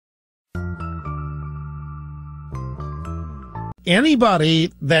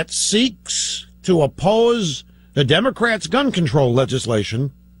Anybody that seeks to oppose the Democrats' gun control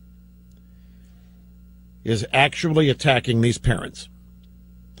legislation is actually attacking these parents.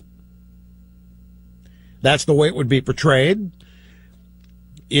 That's the way it would be portrayed.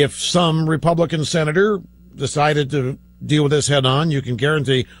 If some Republican senator decided to deal with this head on, you can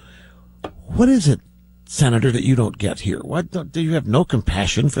guarantee, what is it, Senator, that you don't get here? What, do you have no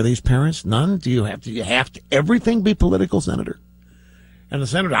compassion for these parents? None? Do you have to everything be political, Senator? And the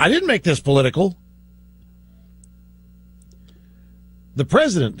senator, I didn't make this political. The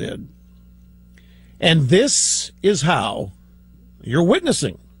president did. And this is how you're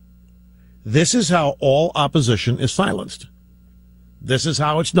witnessing. This is how all opposition is silenced. This is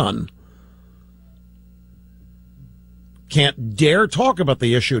how it's done. Can't dare talk about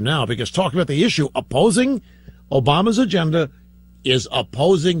the issue now, because talking about the issue, opposing Obama's agenda, is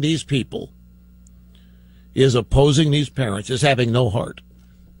opposing these people, is opposing these parents, is having no heart.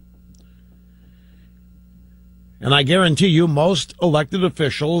 And I guarantee you most elected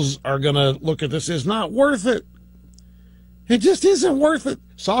officials are going to look at this as not worth it. It just isn't worth it.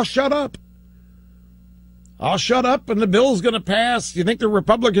 So I'll shut up. I'll shut up and the bill's going to pass. You think the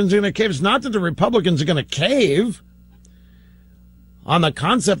Republicans are going to cave? It's not that the Republicans are going to cave on the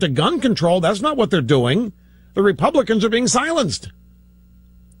concept of gun control. That's not what they're doing. The Republicans are being silenced.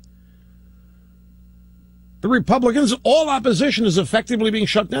 The Republicans, all opposition is effectively being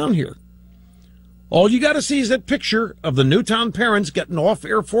shut down here. All you got to see is that picture of the Newtown parents getting off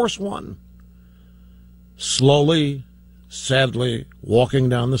Air Force One, slowly, sadly walking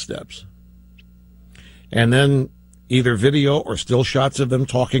down the steps. And then either video or still shots of them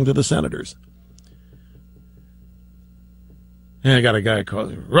talking to the senators. And I got a guy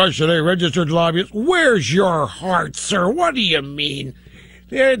calling, Russia, they registered lobbyists. Where's your heart, sir? What do you mean?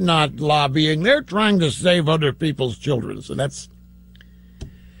 They're not lobbying. They're trying to save other people's children. So that's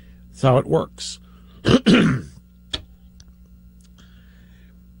how it works.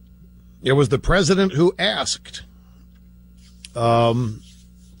 It was the president who asked for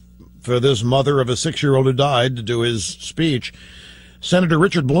this mother of a 6-year-old who died to do his speech. Senator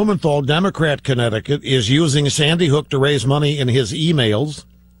Richard Blumenthal, Democrat, Connecticut, is using Sandy Hook to raise money in his emails.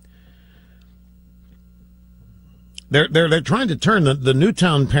 They're trying to turn the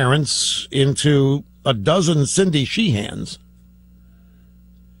Newtown parents into a dozen Cindy Sheehans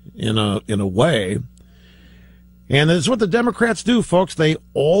in a way. And it's what the Democrats do, folks. They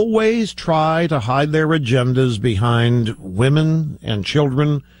always try to hide their agendas behind women and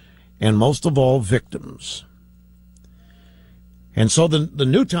children, and most of all, victims. And so the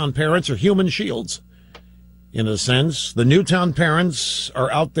Newtown parents are human shields, in a sense. The Newtown parents are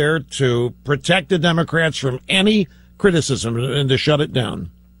out there to protect the Democrats from any criticism and to shut it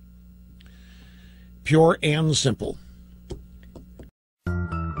down. Pure and simple.